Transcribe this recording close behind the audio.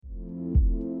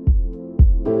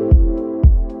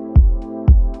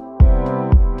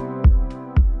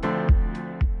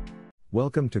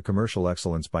Welcome to Commercial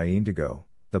Excellence by Indigo,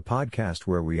 the podcast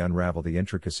where we unravel the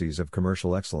intricacies of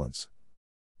commercial excellence.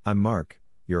 I'm Mark,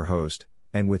 your host,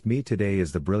 and with me today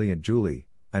is the brilliant Julie,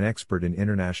 an expert in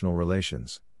international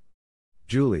relations.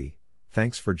 Julie,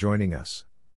 thanks for joining us.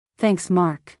 Thanks,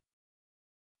 Mark.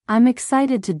 I'm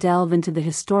excited to delve into the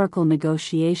historical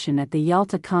negotiation at the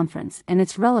Yalta Conference and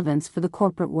its relevance for the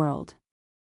corporate world.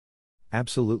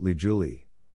 Absolutely, Julie.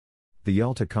 The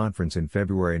Yalta Conference in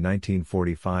February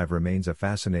 1945 remains a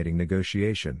fascinating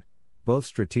negotiation, both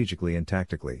strategically and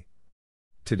tactically.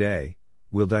 Today,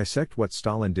 we'll dissect what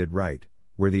Stalin did right,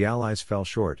 where the Allies fell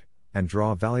short, and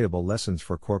draw valuable lessons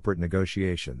for corporate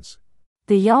negotiations.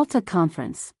 The Yalta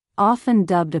Conference, often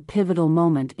dubbed a pivotal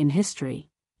moment in history,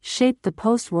 shaped the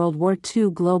post-World War II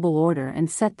global order and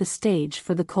set the stage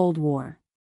for the Cold War.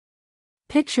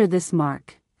 Picture this,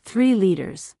 Mark: three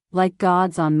leaders, like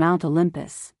gods on Mount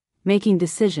Olympus, making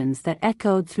decisions that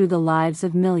echoed through the lives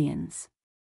of millions.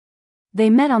 They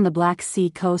met on the Black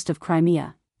Sea coast of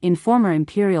Crimea, in former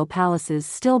imperial palaces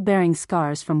still bearing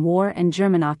scars from war and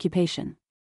German occupation.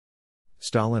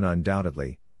 Stalin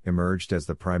undoubtedly emerged as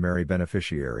the primary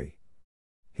beneficiary.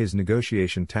 His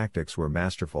negotiation tactics were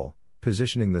masterful,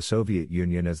 positioning the Soviet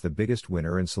Union as the biggest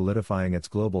winner and solidifying its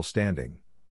global standing.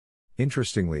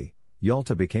 Interestingly,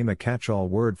 Yalta became a catch-all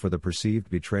word for the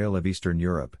perceived betrayal of Eastern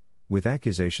Europe, with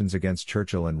accusations against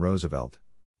Churchill and Roosevelt.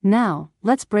 Now,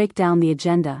 let's break down the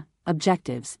agenda,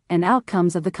 objectives, and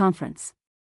outcomes of the conference.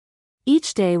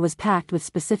 Each day was packed with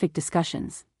specific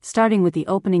discussions, starting with the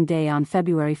opening day on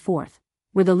February 4th,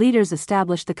 where the leaders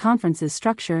established the conference's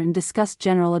structure and discussed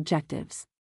general objectives.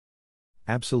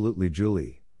 Absolutely,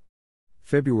 Julie.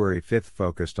 February 5th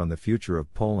focused on the future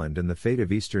of Poland and the fate of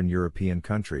Eastern European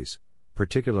countries,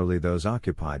 particularly those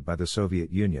occupied by the Soviet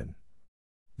Union.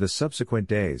 The subsequent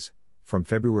days, from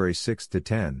February 6 to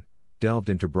 10, delved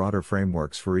into broader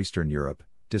frameworks for Eastern Europe,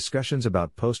 discussions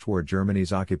about post-war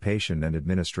Germany's occupation and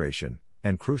administration,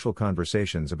 and crucial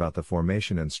conversations about the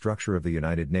formation and structure of the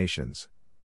United Nations.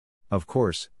 Of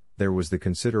course, there was the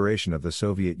consideration of the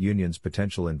Soviet Union's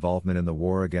potential involvement in the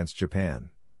war against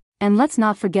Japan. And let's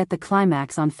not forget the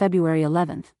climax on February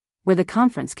 11th, where the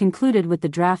conference concluded with the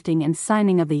drafting and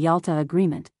signing of the Yalta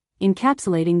Agreement,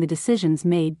 encapsulating the decisions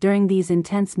made during these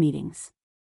intense meetings.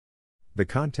 The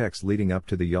context leading up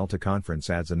to the Yalta Conference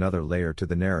adds another layer to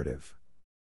the narrative.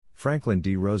 Franklin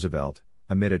D. Roosevelt,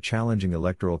 amid a challenging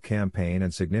electoral campaign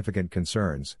and significant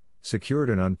concerns, secured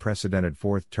an unprecedented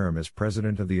fourth term as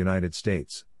President of the United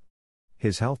States.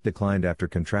 His health declined after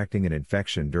contracting an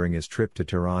infection during his trip to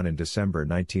Tehran in December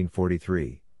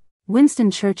 1943. Winston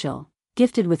Churchill,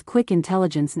 gifted with quick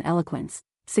intelligence and eloquence,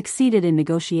 succeeded in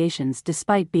negotiations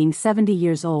despite being 70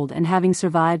 years old and having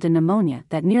survived a pneumonia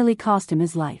that nearly cost him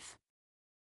his life.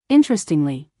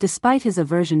 Interestingly, despite his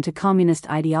aversion to communist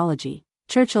ideology,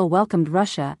 Churchill welcomed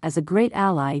Russia as a great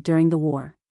ally during the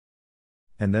war.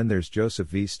 And then there's Joseph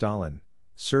V. Stalin,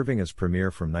 serving as premier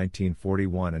from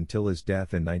 1941 until his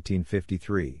death in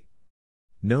 1953.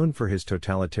 Known for his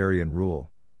totalitarian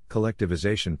rule,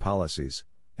 collectivization policies,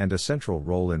 and a central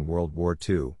role in World War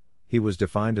II, he was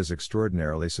defined as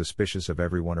extraordinarily suspicious of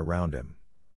everyone around him.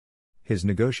 His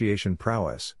negotiation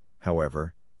prowess,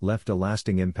 however, left a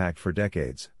lasting impact for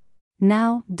decades.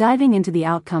 Now, diving into the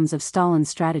outcomes of Stalin's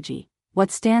strategy, what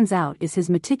stands out is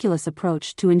his meticulous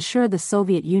approach to ensure the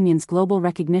Soviet Union's global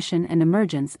recognition and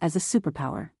emergence as a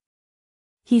superpower.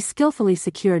 He skillfully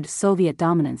secured Soviet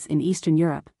dominance in Eastern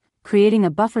Europe, creating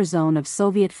a buffer zone of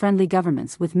Soviet-friendly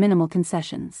governments with minimal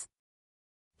concessions.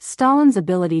 Stalin's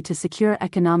ability to secure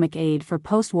economic aid for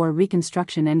post-war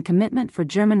reconstruction and commitment for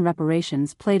German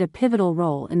reparations played a pivotal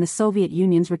role in the Soviet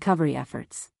Union's recovery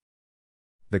efforts.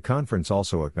 The conference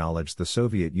also acknowledged the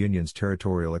Soviet Union's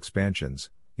territorial expansions,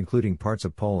 including parts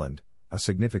of Poland, a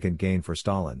significant gain for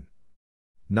Stalin.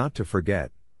 Not to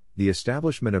forget, the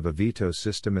establishment of a veto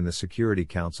system in the Security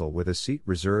Council with a seat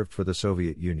reserved for the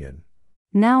Soviet Union.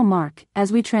 Now, Mark,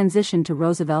 as we transition to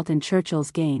Roosevelt and Churchill's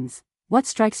gains, what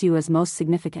strikes you as most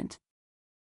significant?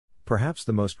 Perhaps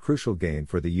the most crucial gain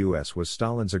for the U.S. was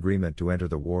Stalin's agreement to enter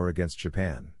the war against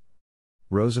Japan.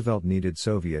 Roosevelt needed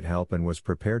Soviet help and was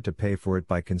prepared to pay for it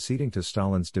by conceding to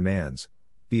Stalin's demands,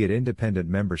 be it independent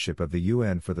membership of the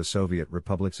UN for the Soviet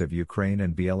republics of Ukraine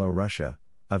and Belarus,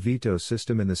 a veto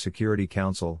system in the Security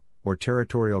Council, or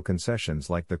territorial concessions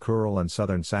like the Kuril and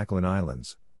southern Sakhalin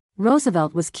Islands.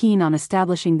 Roosevelt was keen on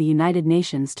establishing the United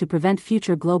Nations to prevent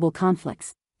future global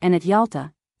conflicts, and at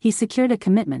Yalta, he secured a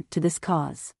commitment to this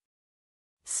cause.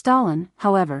 Stalin,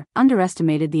 however,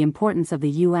 underestimated the importance of the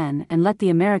UN and let the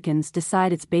Americans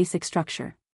decide its basic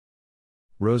structure.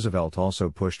 Roosevelt also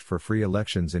pushed for free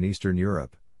elections in Eastern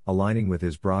Europe, aligning with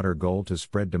his broader goal to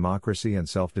spread democracy and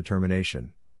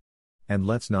self-determination. And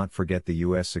let's not forget the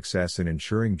US success in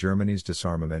ensuring Germany's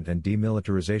disarmament and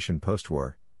demilitarization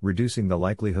post-war, reducing the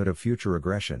likelihood of future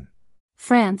aggression.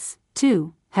 France,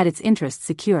 too, had its interests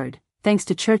secured, thanks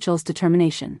to Churchill's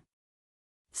determination.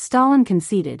 Stalin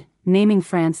conceded, naming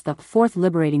France the fourth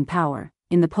liberating power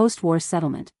in the post-war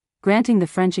settlement, granting the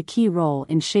French a key role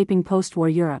in shaping post-war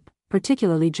Europe,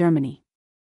 particularly Germany.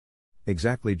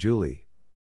 Exactly, Julie.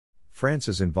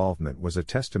 France's involvement was a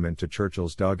testament to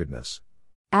Churchill's doggedness.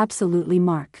 Absolutely,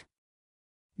 Mark.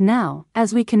 Now,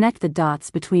 as we connect the dots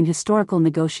between historical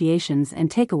negotiations and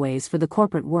takeaways for the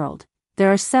corporate world,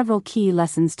 there are several key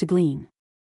lessons to glean.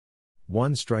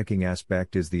 One striking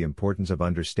aspect is the importance of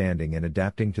understanding and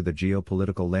adapting to the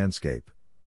geopolitical landscape.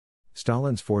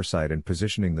 Stalin's foresight in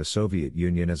positioning the Soviet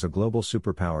Union as a global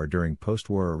superpower during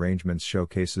post-war arrangements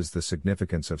showcases the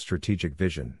significance of strategic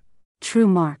vision. True,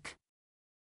 Mark.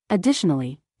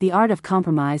 Additionally, the art of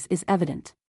compromise is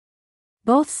evident.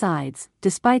 Both sides,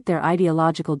 despite their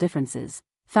ideological differences,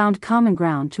 found common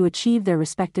ground to achieve their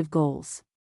respective goals.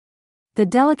 The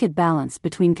delicate balance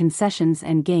between concessions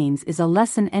and gains is a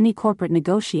lesson any corporate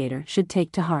negotiator should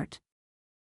take to heart.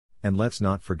 And let's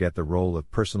not forget the role of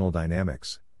personal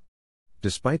dynamics.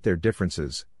 Despite their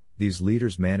differences, these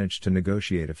leaders managed to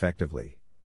negotiate effectively.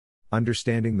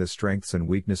 Understanding the strengths and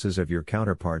weaknesses of your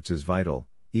counterparts is vital,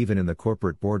 even in the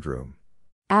corporate boardroom.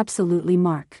 Absolutely,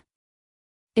 Mark.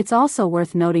 It's also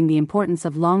worth noting the importance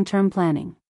of long-term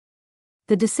planning.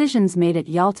 The decisions made at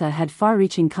Yalta had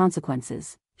far-reaching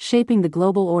consequences, shaping the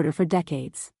global order for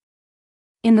decades.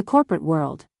 In the corporate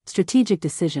world, strategic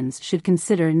decisions should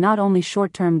consider not only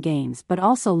short-term gains but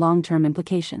also long-term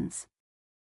implications.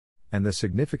 And the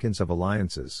significance of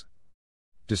alliances.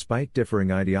 Despite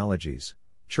differing ideologies,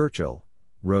 Churchill,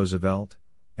 Roosevelt,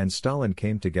 and Stalin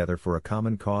came together for a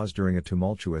common cause during a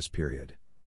tumultuous period.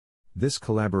 This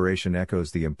collaboration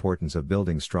echoes the importance of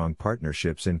building strong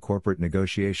partnerships in corporate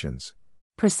negotiations.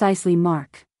 Precisely,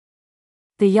 Mark.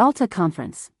 The Yalta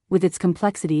Conference, with its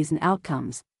complexities and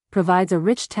outcomes, provides a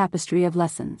rich tapestry of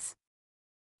lessons.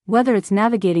 Whether it's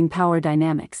navigating power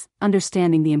dynamics,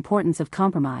 understanding the importance of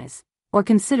compromise, or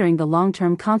considering the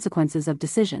long-term consequences of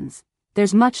decisions,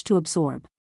 there's much to absorb.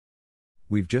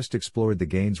 We've just explored the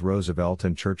gains Roosevelt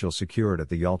and Churchill secured at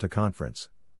the Yalta Conference.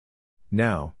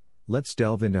 Now, let's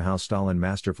delve into how Stalin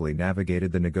masterfully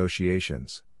navigated the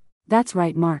negotiations. That's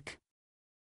right, Mark.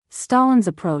 Stalin's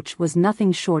approach was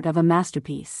nothing short of a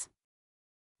masterpiece.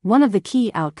 One of the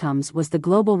key outcomes was the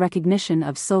global recognition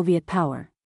of Soviet power.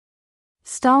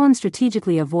 Stalin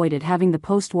strategically avoided having the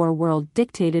post-war world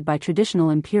dictated by traditional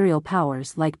imperial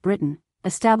powers like Britain,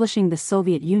 establishing the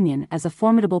Soviet Union as a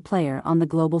formidable player on the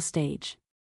global stage.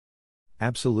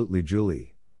 Absolutely,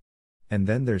 Julie. And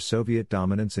then there's Soviet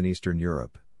dominance in Eastern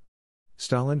Europe.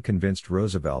 Stalin convinced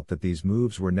Roosevelt that these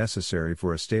moves were necessary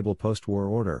for a stable post-war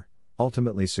order,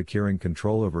 ultimately securing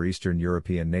control over Eastern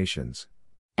European nations.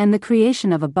 And the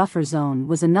creation of a buffer zone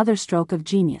was another stroke of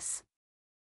genius.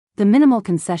 The minimal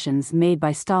concessions made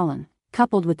by Stalin,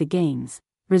 coupled with the gains,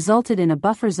 resulted in a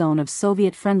buffer zone of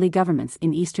Soviet-friendly governments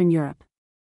in Eastern Europe.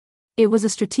 It was a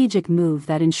strategic move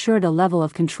that ensured a level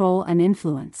of control and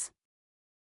influence.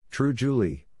 True,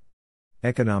 Julie.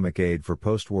 Economic aid for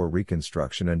post-war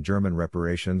reconstruction and German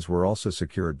reparations were also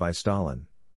secured by Stalin.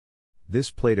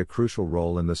 This played a crucial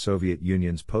role in the Soviet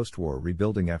Union's post-war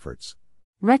rebuilding efforts.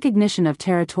 Recognition of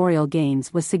territorial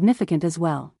gains was significant as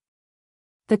well.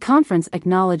 The conference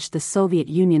acknowledged the Soviet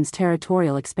Union's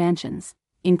territorial expansions,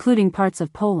 including parts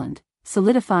of Poland,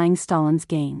 solidifying Stalin's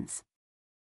gains.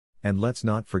 And let's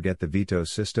not forget the veto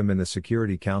system in the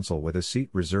Security Council with a seat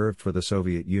reserved for the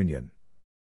Soviet Union.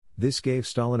 This gave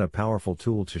Stalin a powerful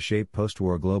tool to shape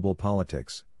post-war global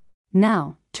politics.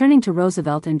 Now, turning to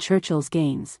Roosevelt and Churchill's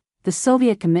gains, the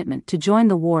Soviet commitment to join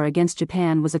the war against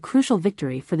Japan was a crucial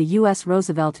victory for the U.S.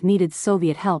 Roosevelt needed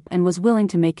Soviet help and was willing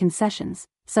to make concessions,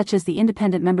 such as the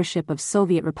independent membership of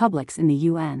Soviet republics in the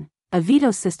UN, a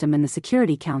veto system in the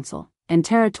Security Council, and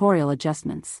territorial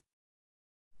adjustments.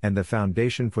 And the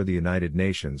foundation for the United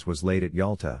Nations was laid at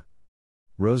Yalta.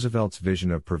 Roosevelt's vision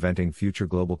of preventing future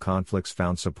global conflicts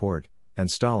found support,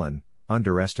 and Stalin,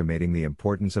 underestimating the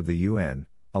importance of the UN,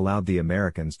 allowed the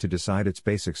Americans to decide its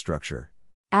basic structure.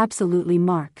 Absolutely,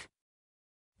 Mark.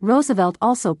 Roosevelt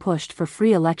also pushed for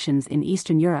free elections in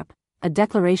Eastern Europe, a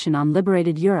declaration on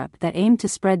liberated Europe that aimed to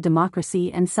spread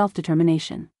democracy and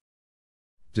self-determination.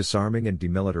 Disarming and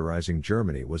demilitarizing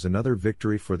Germany was another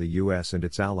victory for the US and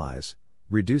its allies,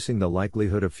 reducing the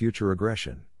likelihood of future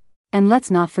aggression. And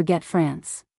let's not forget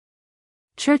France.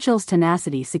 Churchill's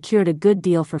tenacity secured a good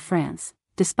deal for France,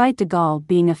 despite de Gaulle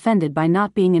being offended by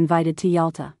not being invited to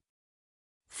Yalta.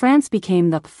 France became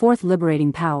the fourth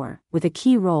liberating power, with a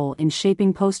key role in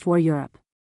shaping post-war Europe.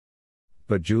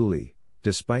 But Julie,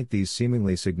 despite these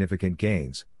seemingly significant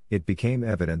gains, it became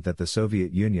evident that the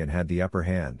Soviet Union had the upper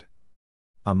hand.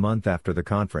 A month after the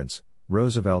conference,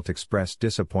 Roosevelt expressed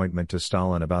disappointment to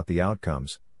Stalin about the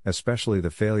outcomes, especially the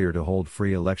failure to hold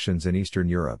free elections in Eastern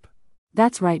Europe.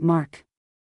 That's right, Mark.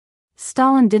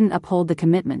 Stalin didn't uphold the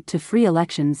commitment to free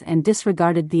elections and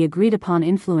disregarded the agreed-upon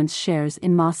influence shares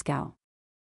in Moscow.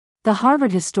 The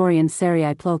Harvard historian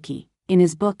Sergei Plokhy, in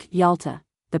his book Yalta,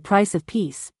 The Price of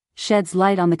Peace, sheds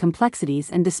light on the complexities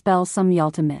and dispels some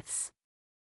Yalta myths.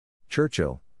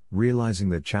 Churchill, realizing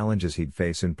the challenges he'd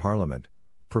face in Parliament,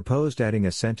 proposed adding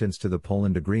a sentence to the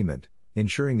Poland Agreement,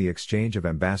 ensuring the exchange of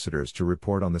ambassadors to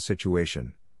report on the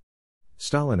situation.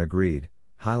 Stalin agreed,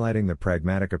 highlighting the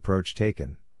pragmatic approach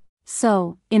taken.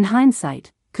 So, in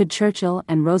hindsight, could Churchill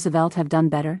and Roosevelt have done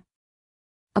better?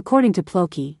 According to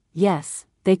Plokhy, yes,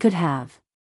 they could have.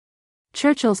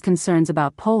 Churchill's concerns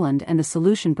about Poland and the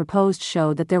solution proposed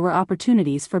showed that there were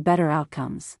opportunities for better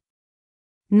outcomes.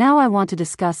 Now I want to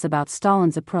discuss about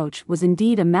Stalin's approach was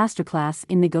indeed a masterclass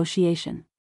in negotiation.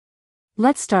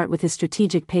 Let's start with his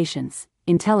strategic patience,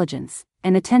 intelligence,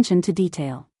 and attention to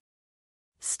detail.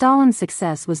 Stalin's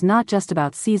success was not just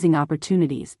about seizing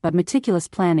opportunities but meticulous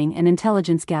planning and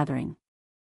intelligence gathering.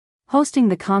 Hosting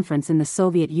the conference in the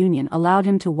Soviet Union allowed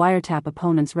him to wiretap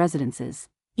opponents' residences,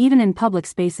 even in public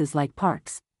spaces like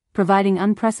parks, providing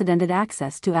unprecedented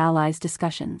access to Allies'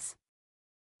 discussions.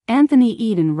 Anthony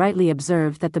Eden rightly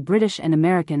observed that the British and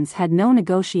Americans had no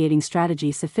negotiating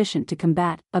strategy sufficient to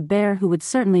combat a bear who would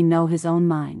certainly know his own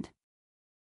mind.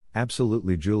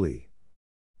 Absolutely, Julie.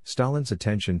 Stalin's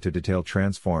attention to detail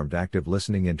transformed active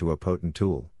listening into a potent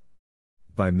tool.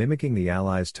 By mimicking the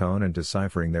Allies' tone and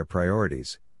deciphering their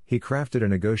priorities, he crafted a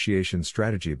negotiation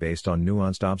strategy based on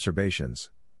nuanced observations.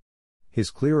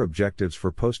 His clear objectives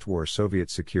for post-war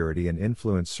Soviet security and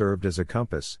influence served as a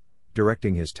compass,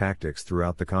 directing his tactics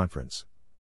throughout the conference.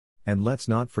 And let's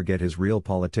not forget his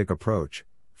realpolitik approach,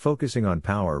 focusing on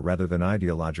power rather than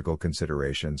ideological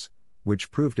considerations,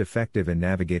 which proved effective in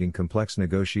navigating complex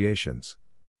negotiations.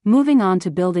 Moving on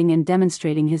to building and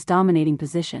demonstrating his dominating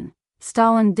position,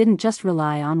 Stalin didn't just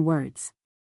rely on words.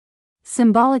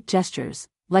 Symbolic gestures,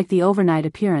 like the overnight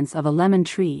appearance of a lemon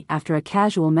tree after a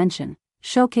casual mention,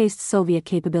 showcased Soviet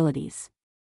capabilities.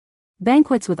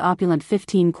 Banquets with opulent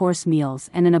 15-course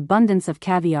meals and an abundance of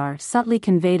caviar subtly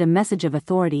conveyed a message of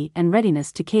authority and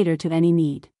readiness to cater to any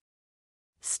need.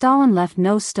 Stalin left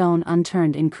no stone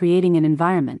unturned in creating an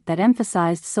environment that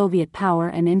emphasized Soviet power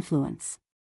and influence.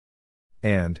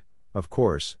 And, of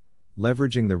course,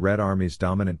 leveraging the Red Army's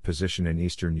dominant position in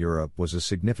Eastern Europe was a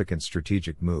significant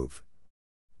strategic move.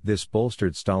 This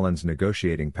bolstered Stalin's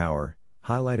negotiating power,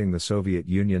 highlighting the Soviet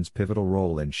Union's pivotal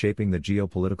role in shaping the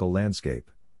geopolitical landscape.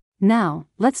 Now,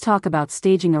 let's talk about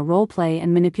staging a role-play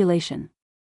and manipulation.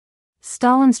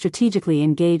 Stalin strategically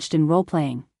engaged in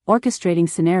role-playing, orchestrating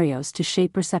scenarios to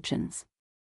shape perceptions.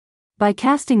 By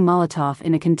casting Molotov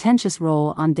in a contentious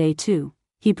role on day 2,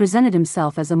 he presented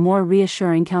himself as a more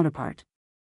reassuring counterpart.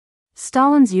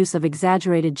 Stalin's use of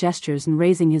exaggerated gestures and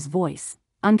raising his voice,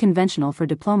 unconventional for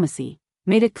diplomacy,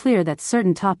 made it clear that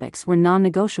certain topics were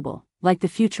non-negotiable, like the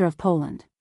future of Poland.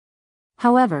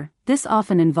 However, this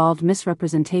often involved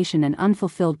misrepresentation and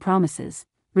unfulfilled promises,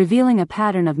 revealing a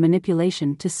pattern of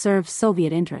manipulation to serve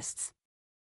Soviet interests.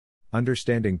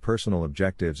 Understanding personal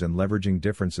objectives and leveraging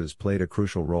differences played a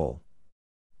crucial role.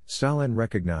 Stalin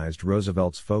recognized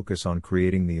Roosevelt's focus on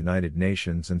creating the United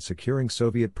Nations and securing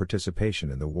Soviet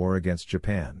participation in the war against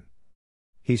Japan.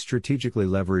 He strategically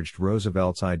leveraged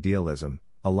Roosevelt's idealism,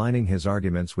 aligning his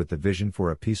arguments with the vision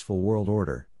for a peaceful world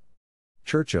order.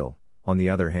 Churchill, on the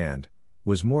other hand,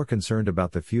 was more concerned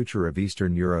about the future of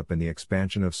Eastern Europe and the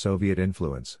expansion of Soviet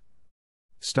influence.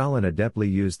 Stalin adeptly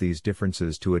used these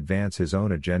differences to advance his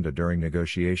own agenda during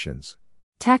negotiations.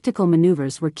 Tactical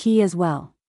maneuvers were key as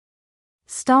well.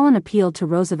 Stalin appealed to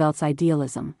Roosevelt's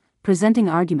idealism, presenting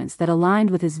arguments that aligned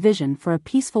with his vision for a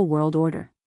peaceful world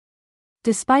order.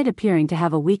 Despite appearing to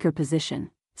have a weaker position,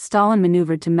 Stalin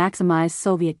maneuvered to maximize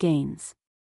Soviet gains.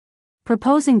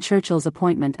 Proposing Churchill's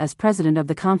appointment as president of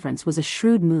the conference was a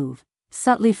shrewd move,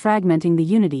 subtly fragmenting the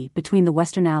unity between the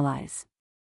Western Allies.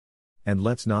 And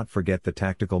let's not forget the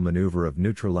tactical maneuver of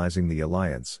neutralizing the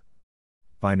alliance.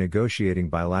 By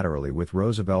negotiating bilaterally with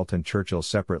Roosevelt and Churchill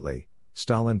separately,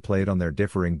 Stalin played on their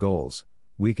differing goals,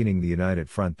 weakening the united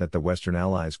front that the Western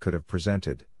Allies could have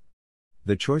presented.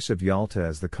 The choice of Yalta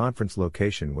as the conference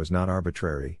location was not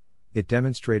arbitrary. It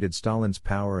demonstrated Stalin's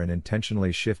power and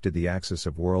intentionally shifted the axis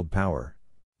of world power.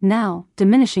 Now,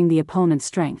 diminishing the opponent's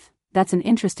strength, that's an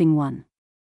interesting one.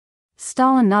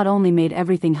 Stalin not only made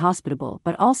everything hospitable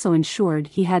but also ensured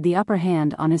he had the upper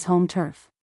hand on his home turf.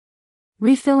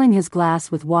 Refilling his glass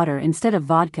with water instead of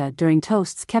vodka during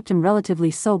toasts kept him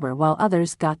relatively sober while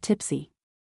others got tipsy.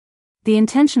 The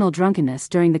intentional drunkenness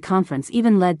during the conference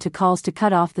even led to calls to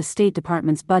cut off the State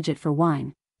Department's budget for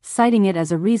wine, citing it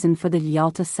as a reason for the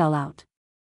Yalta sellout.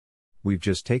 We've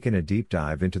just taken a deep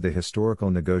dive into the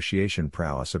historical negotiation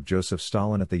prowess of Joseph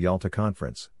Stalin at the Yalta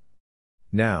Conference.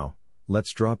 Now,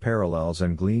 let's draw parallels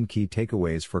and glean key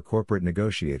takeaways for corporate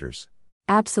negotiators.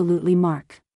 Absolutely,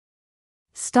 Mark.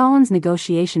 Stalin's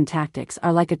negotiation tactics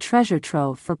are like a treasure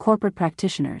trove for corporate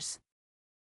practitioners.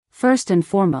 First and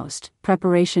foremost,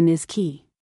 preparation is key.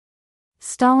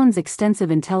 Stalin's extensive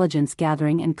intelligence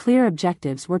gathering and clear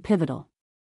objectives were pivotal.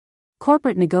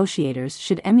 Corporate negotiators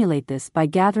should emulate this by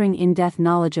gathering in-depth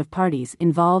knowledge of parties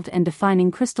involved and defining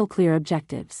crystal-clear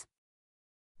objectives.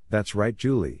 That's right,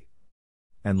 Julie.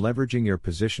 And leveraging your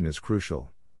position is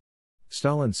crucial.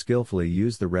 Stalin skillfully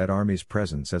used the Red Army's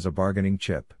presence as a bargaining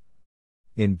chip.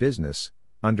 In business,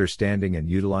 understanding and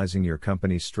utilizing your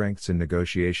company's strengths in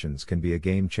negotiations can be a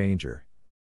game changer.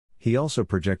 He also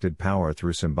projected power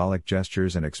through symbolic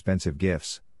gestures and expensive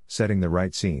gifts, setting the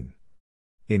right scene.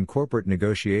 In corporate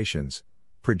negotiations,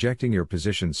 projecting your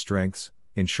position's strengths,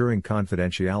 ensuring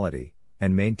confidentiality,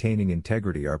 and maintaining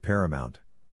integrity are paramount.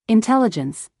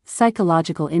 Intelligence,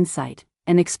 psychological insight,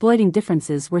 and exploiting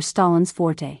differences were Stalin's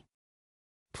forte.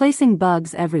 Placing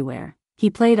bugs everywhere, he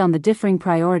played on the differing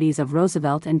priorities of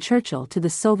Roosevelt and Churchill to the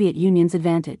Soviet Union's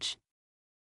advantage.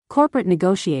 Corporate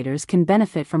negotiators can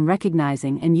benefit from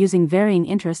recognizing and using varying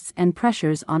interests and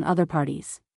pressures on other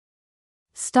parties.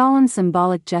 Stalin's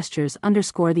symbolic gestures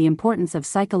underscore the importance of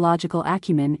psychological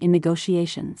acumen in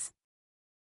negotiations.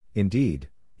 Indeed,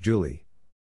 Julie.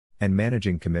 And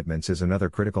managing commitments is another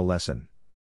critical lesson.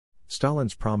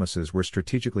 Stalin's promises were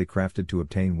strategically crafted to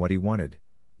obtain what he wanted,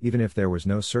 even if there was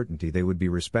no certainty they would be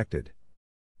respected.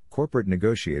 Corporate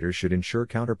negotiators should ensure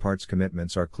counterparts'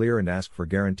 commitments are clear and ask for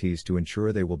guarantees to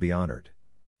ensure they will be honored.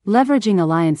 Leveraging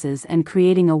alliances and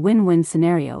creating a win-win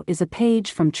scenario is a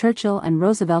page from Churchill and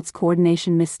Roosevelt's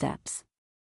coordination missteps.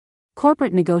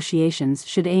 Corporate negotiations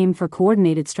should aim for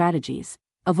coordinated strategies,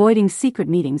 avoiding secret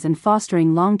meetings and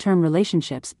fostering long-term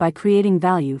relationships by creating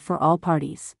value for all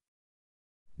parties.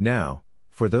 Now,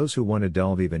 for those who want to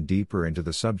delve even deeper into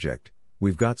the subject,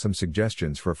 we've got some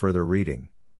suggestions for further reading.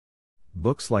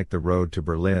 Books like The Road to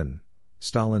Berlin,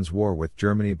 Stalin's War with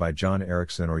Germany by John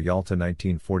Erickson or Yalta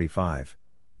 1945,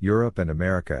 Europe and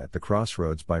America at the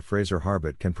Crossroads by Fraser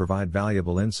Harbert can provide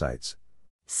valuable insights.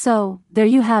 So, there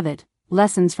you have it,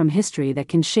 lessons from history that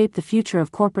can shape the future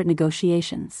of corporate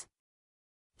negotiations.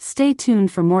 Stay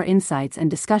tuned for more insights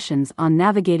and discussions on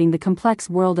navigating the complex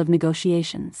world of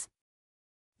negotiations.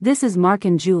 This is Mark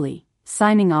and Julie,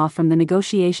 signing off from the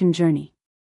negotiation journey.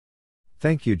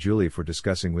 Thank you, Julie, for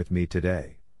discussing with me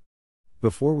today.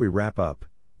 Before we wrap up,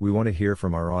 we want to hear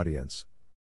from our audience.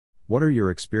 What are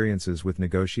your experiences with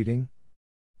negotiating?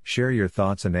 Share your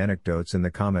thoughts and anecdotes in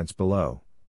the comments below.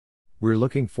 We're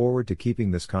looking forward to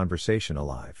keeping this conversation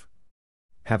alive.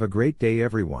 Have a great day,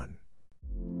 everyone.